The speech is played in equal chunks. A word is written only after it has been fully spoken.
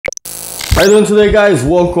How you doing today, guys?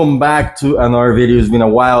 Welcome back to another video. It's been a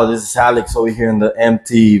while. This is Alex over here in the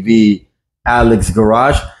MTV Alex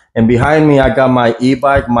garage, and behind me I got my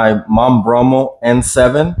e-bike, my Bromo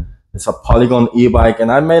N7. It's a Polygon e-bike,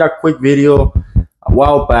 and I made a quick video a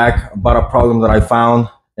while back about a problem that I found,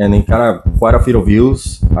 and it got quite a few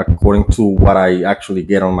views according to what I actually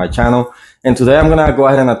get on my channel. And today I'm gonna go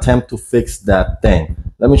ahead and attempt to fix that thing.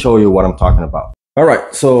 Let me show you what I'm talking about. All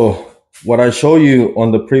right, so what I showed you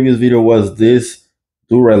on the previous video was this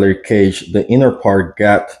derailleur cage. The inner part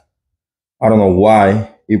got, I don't know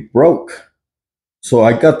why, it broke. So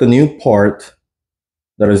I got the new part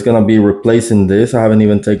that is gonna be replacing this. I haven't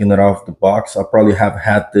even taken it off the box. I probably have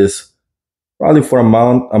had this probably for a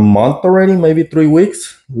month already, maybe 3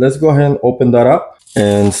 weeks. Let's go ahead and open that up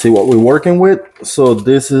and see what we're working with. So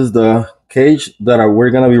this is the cage that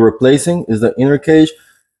we're gonna be replacing, is the inner cage.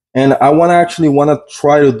 And I actually want to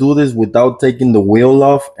try to do this without taking the wheel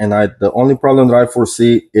off. And the only problem that I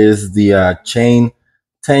foresee is the chain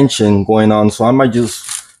tension going on. So I might just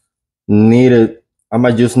need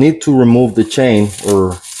to remove the chain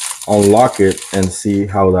or unlock it and see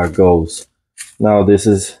how that goes. Now this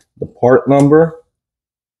is the part number,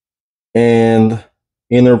 and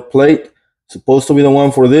inner plate supposed to be the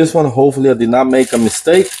one for this one. Hopefully I did not make a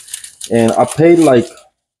mistake. And I paid like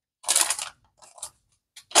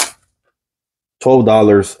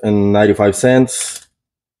 $12.95,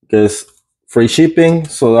 because free shipping,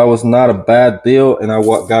 so that was not a bad deal. And I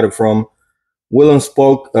got it from Wheel and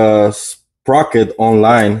Spoke Sprocket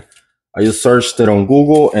online. I just searched it on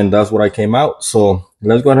Google and that's what I came out. So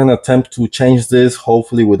let's go ahead and attempt to change this,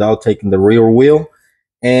 hopefully without taking the rear wheel,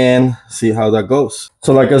 and see how that goes.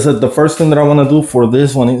 So like I said, the first thing that I want to do for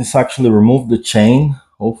this one is actually remove the chain.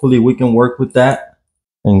 Hopefully we can work with that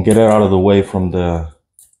and get it out of the way from the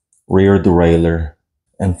rear derailleur.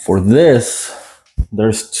 And for this,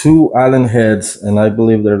 there's two Allen heads, and I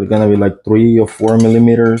believe they're gonna be like 3 or 4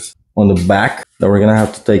 millimeters on the back that we're gonna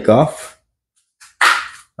have to take off.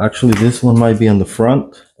 Actually, this one might be on the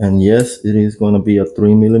front, and yes, it is going to be a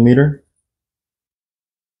 3 millimeter.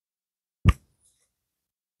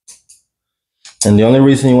 And the only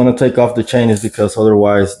reason you want to take off the chain is because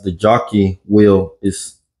otherwise the jockey wheel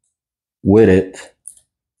is with it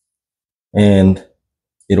and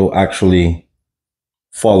it'll actually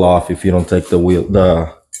fall off if you don't take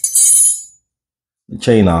the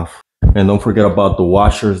chain off. And don't forget about the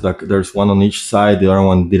washers. There's one on each side. The other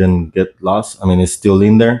one didn't get lost. I mean, it's still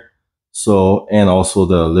in there. So, and also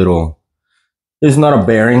the little, it's not a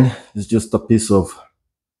bearing, it's just a piece of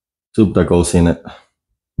tube that goes in it.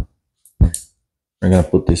 We're gonna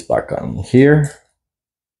put this back on here.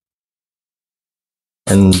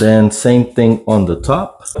 And then same thing on the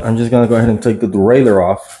top. I'm just gonna go ahead and take the derailleur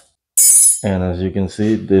off. And as you can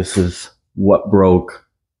see, this is what broke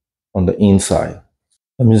on the inside.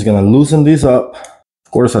 I'm just gonna loosen this up.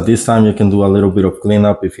 Of course, at this time, you can do a little bit of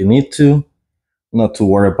cleanup if you need to. Not to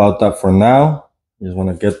worry about that for now. Just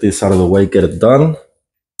wanna get this out of the way, get it done.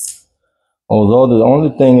 Although the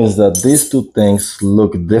only thing is that these two things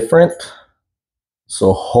look different.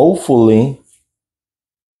 So hopefully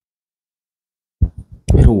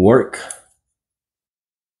it'll work,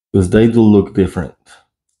 because they do look different.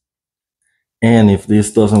 And if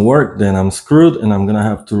this doesn't work, then I'm screwed and I'm gonna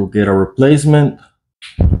have to get a replacement.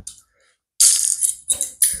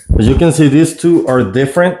 As you can see, these two are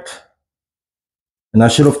different, and I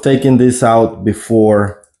should have taken this out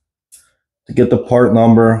before to get the part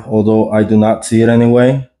number, although I do not see it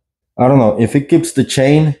anyway. I don't know if it keeps the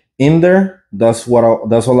chain in there. That's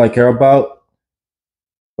all I care about.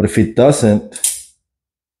 But if it doesn't,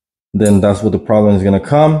 then that's what the problem is gonna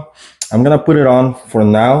come. I'm gonna put it on for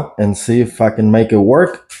now and see if I can make it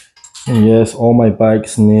work. And yes, all my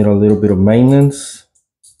bikes need a little bit of maintenance,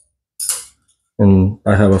 and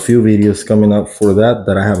I have a few videos coming up for that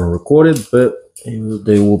I haven't recorded, but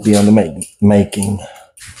they will be on the making.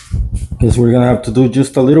 Because we're gonna have to do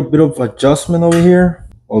just a little bit of adjustment over here.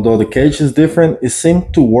 Although the cage is different, it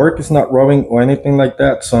seemed to work. It's not rubbing or anything like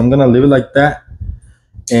that. So I'm gonna leave it like that.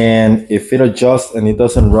 And if it adjusts and it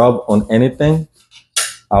doesn't rub on anything,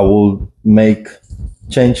 I will make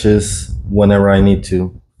changes whenever I need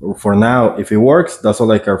to. For now, if it works, that's all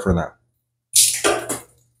I care for now.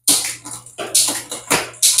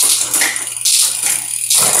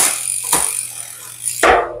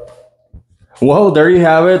 Well, there you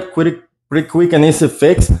have it. Pretty quick and easy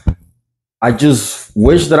fix. I just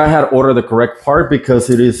wish that I had ordered the correct part, because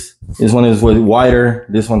this one is way wider.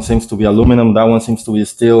 This one seems to be aluminum. That one seems to be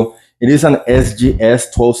steel. It is an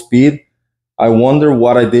SGS 12-speed. I wonder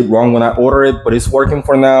what I did wrong when I ordered it, but it's working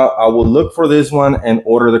for now. I will look for this one and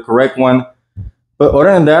order the correct one. But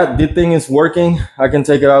other than that, this thing is working. I can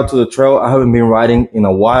take it out to the trail. I haven't been riding in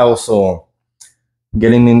a while, so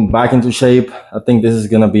getting back into shape. I think this is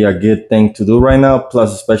gonna be a good thing to do right now.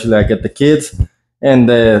 Plus, especially I get the kids, and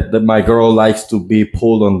my girl likes to be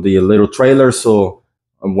pulled on the little trailer. So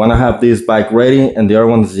I want to have this bike ready, and the other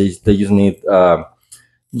ones they just need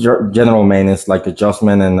general maintenance like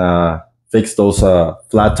adjustment and fix those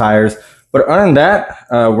flat tires. But other than that,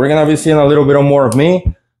 we're gonna be seeing a little bit more of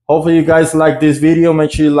me. Hopefully you guys like this video.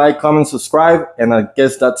 Make sure you like, comment, subscribe, and I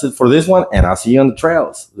guess that's it for this one, and I'll see you on the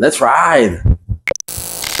trails. Let's ride.